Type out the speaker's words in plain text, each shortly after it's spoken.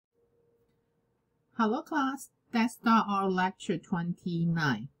Hello class, let's start our lecture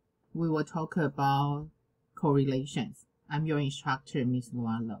 29. We will talk about correlations. I'm your instructor, Ms.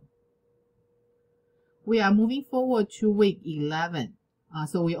 Lualo. We are moving forward to week 11.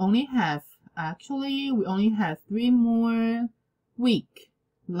 So we only have 3 more week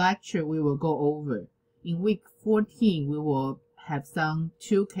lecture we will go over. In week 14, we will have some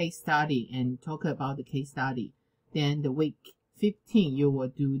 2 case study and talk about the case study. Then the week 15, you will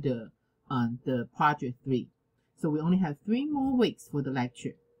do the project 3. So we only have 3 more weeks for the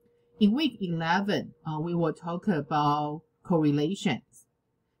lecture. In week 11, we will talk about correlations.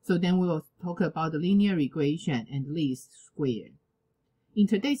 So then we will talk about the linear regression and least square. In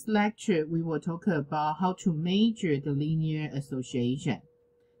today's lecture, we will talk about how to measure the linear association.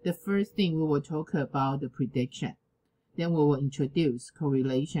 The first thing we will talk about the prediction. Then we will introduce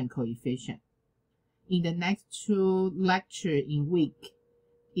correlation coefficient. In the next 2 lectures in week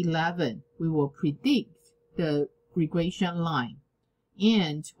 11, we will predict the regression line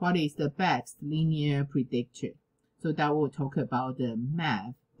and what is the best linear predictor. So that will talk about the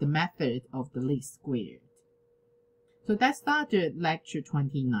method of the least squared. So that started lecture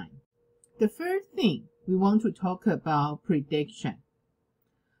 29. The first thing we want to talk about prediction.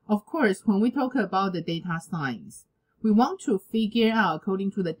 Of course, when we talk about the data science, we want to figure out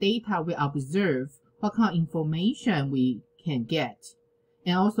according to the data we observe what kind of information we can get.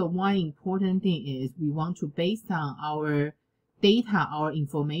 And also one important thing is we want to base on our data, our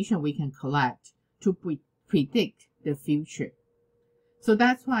information we can collect to predict the future. So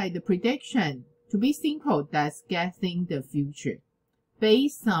that's why the prediction, to be simple, that's guessing the future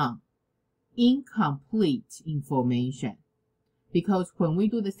based on incomplete information. Because when we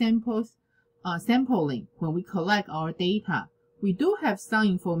do the sampling, when we collect our data, we do have some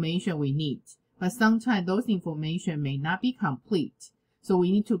information we need, but sometimes those information may not be complete. So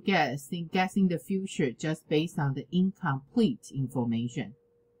we need to guessing the future just based on the incomplete information.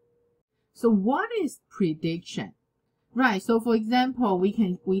 So what is prediction? Right, so for example,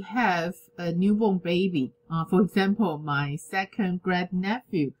 we have a newborn baby. For example, my second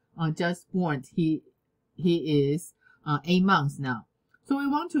grandnephew just born. He is 8 months now. So we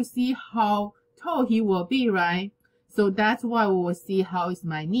want to see how tall he will be, right? So that's why we will see how is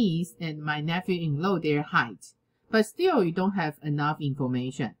my niece and my nephew-in-law their height. But still, you don't have enough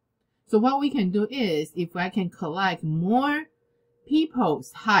information. So what we can do is, if I can collect more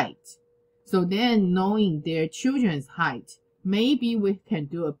people's height, so then knowing their children's height, maybe we can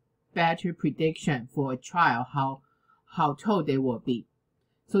do a better prediction for a child, how tall they will be.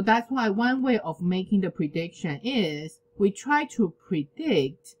 So that's why one way of making the prediction is, we try to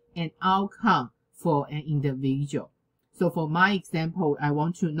predict an outcome for an individual. So for my example, I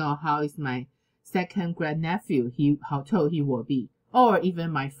want to know how is my second grandnephew, how tall he will be, or even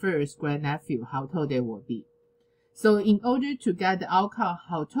my first grandnephew, how tall they will be. So in order to get the outcome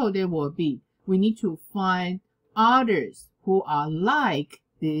how tall they will be, we need to find others who are like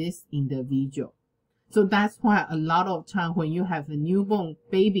this individual. So that's why a lot of time when you have a newborn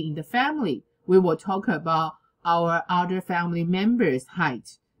baby in the family, we will talk about our other family members'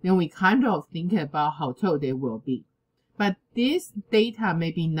 height. Then we kind of think about how tall they will be. But this data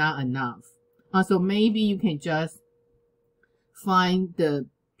may be not enough. So maybe you can just find the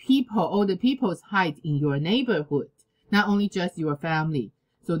people, all the people's height in your neighborhood, not only just your family.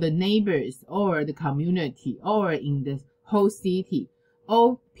 So the neighbors or the community or in the whole city,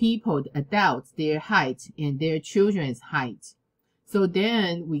 all people, the adults, their height and their children's height. So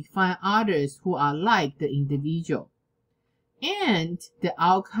then we find others who are like the individual. And the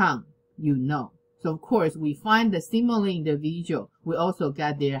outcome, you know. So of course, we find the similar individual, we also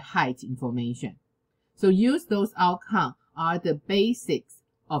get their height information. So use those outcomes are the basics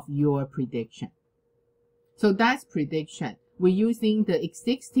of your prediction. So that's prediction. We're using the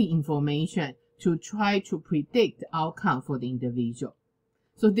existing information to try to predict the outcome for the individual.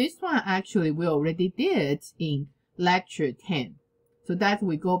 So this one actually we already did in lecture 10. So that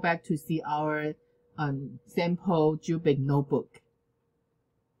we go back to see our sample Jubic notebook.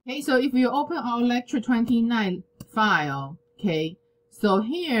 Okay, so if you open our lecture 29 file, okay, so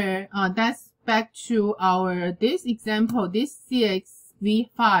here, that's back to this example, this CSV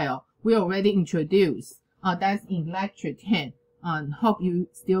file we already introduced. That's in lecture 10. Hope you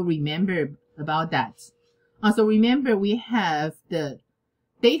still remember about that. So remember we have the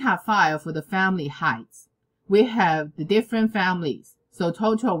data file for the family heights. We have the different families. So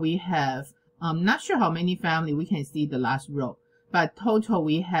total we have, not sure how many families, we can see the last row. But total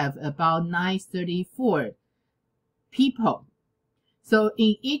we have about 934 people. So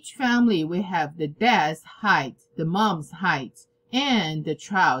in each family, we have the dad's height, the mom's height, and the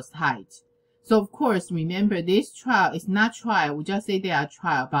child's height. So of course, remember this child is not child. We just say they are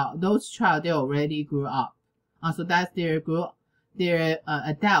child, but those child, they already grew up. So that's their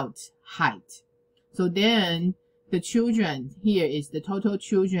adult height. So then the children here is the total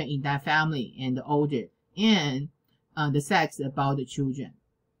children in that family and the older, and the sex about the children.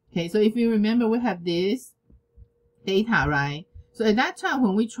 Okay, so if you remember, we have this data, right? So at that time,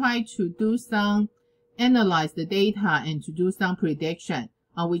 when we try to analyze the data and to do some prediction,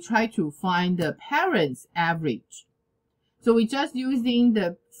 we try to find the parents' average. So we're just using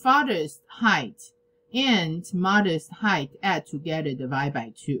the father's height and mother's height add together, divide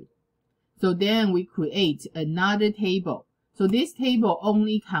by 2. So then we create another table. So this table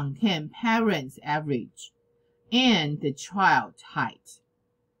only contains parents' average and the child height.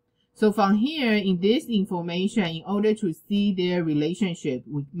 So from here, in this information, in order to see their relationship,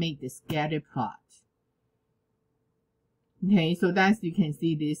 we make the scatter plot. Okay, so that's, you can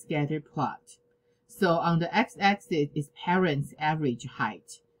see this scatter plot. So on the x-axis is parents' average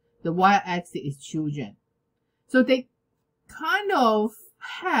height. The y-axis is children. So they kind of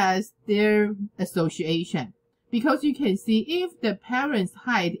has their association, because you can see if the parents'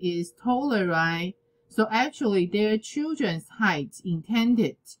 height is taller, right? So actually their children's height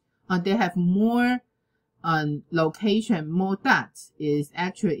intended, they have more location, more dots is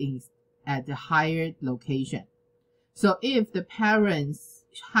actually at the higher location. So if the parents'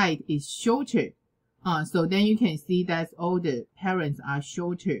 height is shorter, so then you can see that all the parents are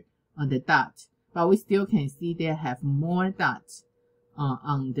shorter on the dot, but we still can see they have more dots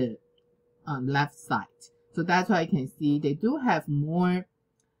on the left side. So that's why you can see they do have more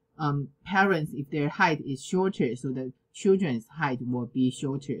parents if their height is shorter, so the children's height will be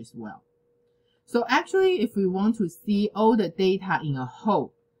shorter as well. So actually, if we want to see all the data in a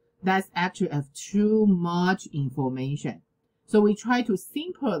whole, that's actually have too much information. So we try to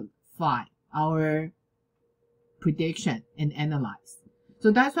simplify our prediction and analyze.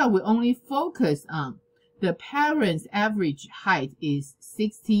 So that's why we only focus on the parents' average height is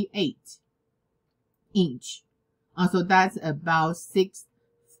 68 inch. So that's about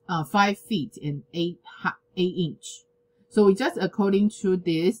 5 feet and 8 inch. So we just according to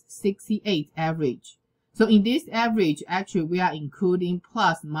this 68 average. So in this average, actually we are including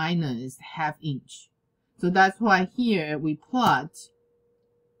plus minus ½ inch. So that's why here we plot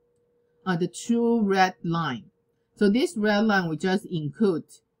the 2 red line. So this red line we just include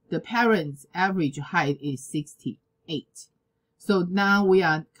the parents' average height is 68. So now we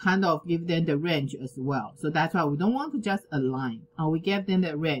are kind of give them the range as well. So that's why we don't want to just align. We give them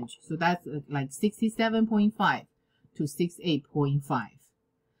the range. So that's like 67.5 to 68.5.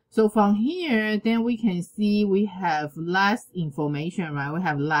 So from here, then we can see we have less information, right? We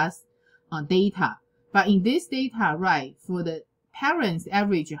have less data. But in this data, right, for the parents'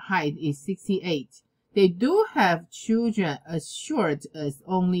 average height is 68. They do have children as short as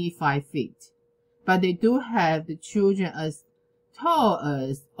only 5 feet. But they do have the children as tall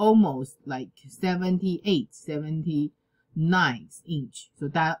as almost like 78, 79 inch. So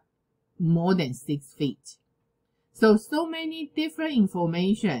that more than 6 feet. So many different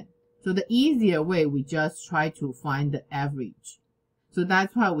information. So the easier way, we just try to find the average. So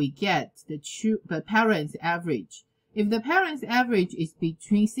that's why we get the parents' average. If the parents' average is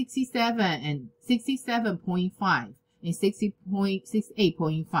between 67 and 67.5 and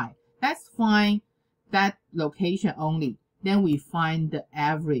 68.5, that's fine, that location only. Then we find the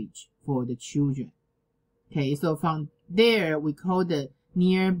average for the children. Okay, so from there, we call the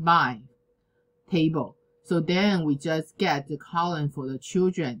nearby table. So then we just get the column for the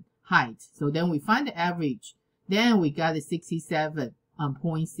children height. So then we find the average. Then we got the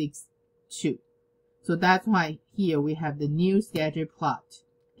 67.62. So that's why here we have the new scatter plot.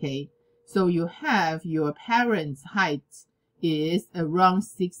 Okay, so you have your parents' height is around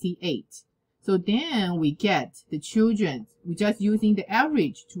 68. So then we get the children. We're just using the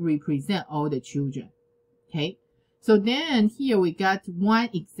average to represent all the children. Okay. So then here we got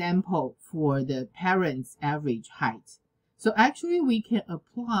one example for the parents' average height. So actually we can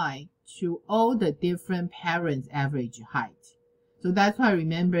apply to all the different parents' average height. So that's why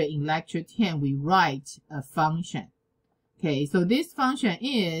remember in lecture 10 we write a function. Okay, so this function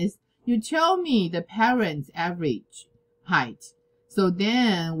is you tell me the parents' average height. So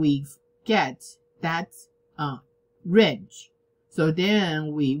then we get that range. So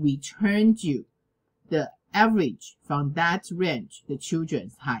then we return you the average from that range, the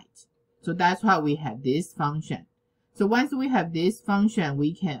children's height. So that's why we have this function. So once we have this function,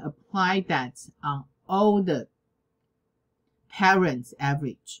 we can apply that on all the parents'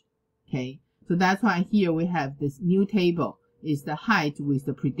 average. Okay, so that's why here we have this new table is the height with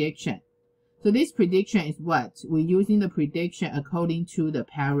the prediction. So this prediction is what? We're using the prediction according to the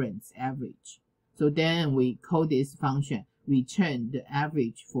parents' average. So then we call this function return the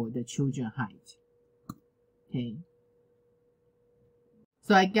average for the children height. Okay.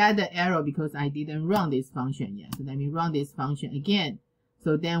 So I got the error because I didn't run this function yet. So let me run this function again.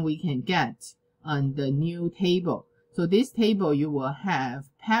 So then we can get on the new table. So this table you will have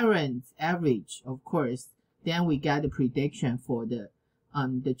parents' average, of course. Then we got the prediction for the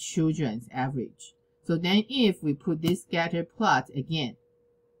children's average. So then if we put this scatter plot again,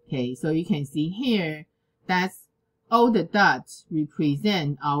 okay, so you can see here, that's all the dots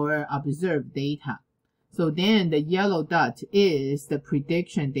represent our observed data. So then the yellow dot is the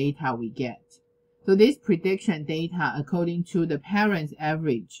prediction data we get. So this prediction data according to the parents'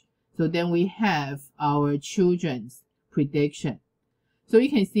 average. So then we have our children's prediction. So you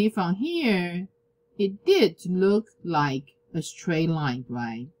can see from here, it did look like a straight line,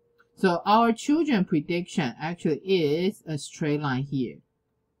 right? So our children prediction actually is a straight line here.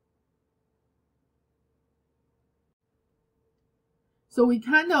 So we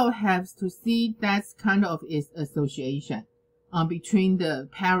kind of have to see that's kind of its association between the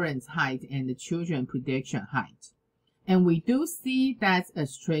parents' height and the children prediction height. And we do see that's a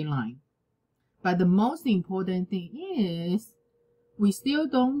straight line. But the most important thing is we still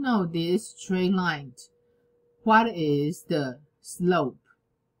don't know this straight line. What is the slope?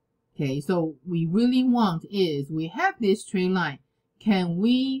 Okay, so we really want is we have this straight line. Can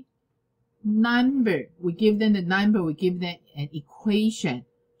we we give them the number, we give them an equation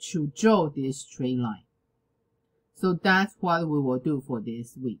to draw this straight line. So that's what we will do for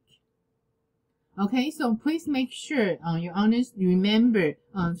this week. Okay, so please make sure you remember,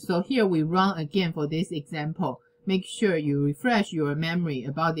 so here we run again for this example. Make sure you refresh your memory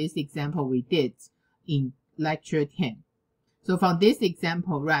about this example we did in lecture 10. So from this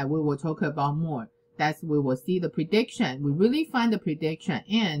example, right, we will talk about more. That's we will see the prediction. We really find the prediction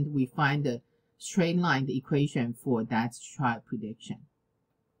and we find the straight line, the equation for that chart prediction.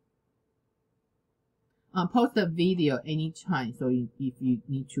 Post the video anytime so if you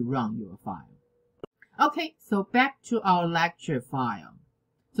need to run your file. Okay, so back to our lecture file.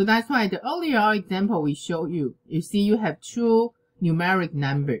 So that's why the earlier example we showed you, you see you have two numeric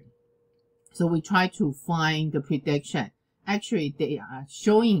numbers. So we try to find the prediction. Actually, they are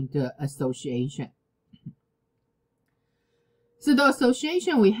showing the association. So the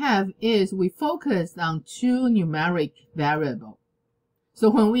association we have is we focus on two numeric variables.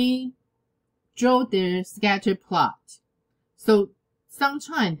 So when we draw their scatter plot, so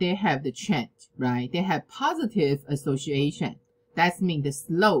sometimes they have the trend, right? They have positive association. That means the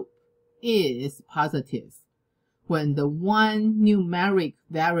slope is positive. When the one numeric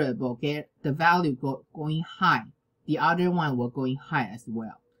variable get the value going high, the other one will going high as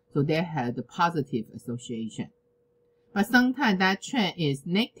well. So they have the positive association. But sometimes that trend is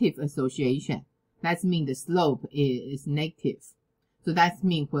negative association. That means the slope is negative. So that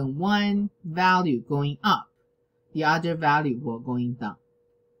means when one value going up, the other value will going down.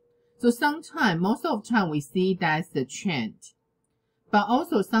 So sometimes, most of the time we see that's the trend. But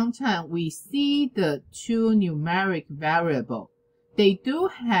also sometimes we see the two numeric variables. They do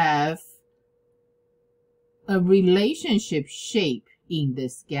have a relationship shape in the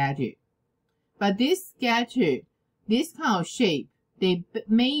scatter. But this scatter, this kind of shape, they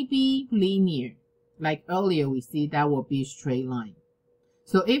may be linear. Like earlier we see that will be straight line.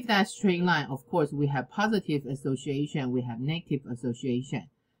 So if that straight line, of course, we have positive association, we have negative association.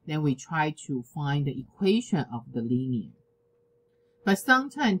 Then we try to find the equation of the linear. But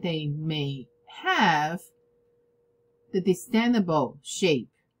sometimes they may have the descendable shape,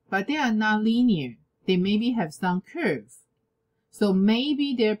 but they are not linear. They maybe have some curve. So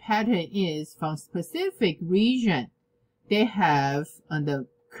maybe their pattern is from specific region, they have the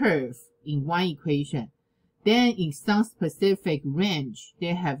curve in one equation. Then in some specific range,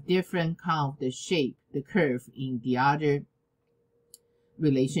 they have different kind of the shape, the curve in the other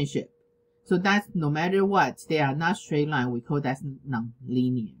relationship. So that's no matter what, they are not straight line, we call that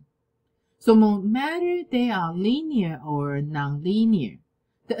non-linear. So no matter they are linear or non-linear,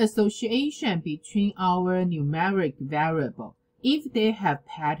 the association between our numeric variable, if they have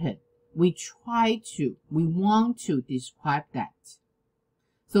pattern, we want to describe that.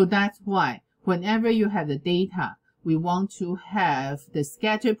 So that's why whenever you have the data, we want to have the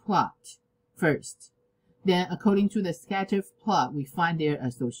scatter plot first. Then according to the scatter plot, we find their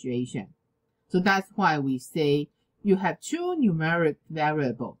association. So that's why we say you have two numeric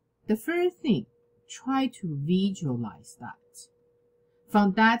variables. The first thing, try to visualize that.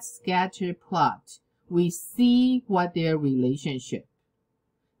 From that scatter plot, we see what their relationship.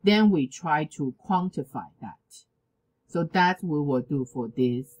 then we try to quantify that. So that's what we will do for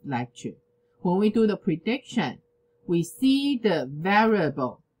this lecture. When we do the prediction, we see the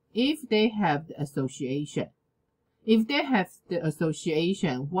variable if they have the association. If they have the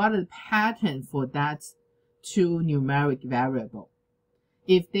association, what is the pattern for that two numeric variable?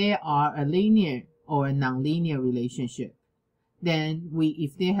 If they are a linear or a nonlinear relationship, then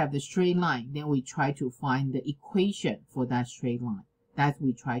if they have the straight line, then we try to find the equation for that straight line. That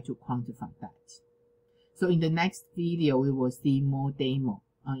we try to quantify that. So in the next video, we will see more demo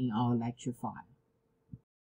in our lecture 5.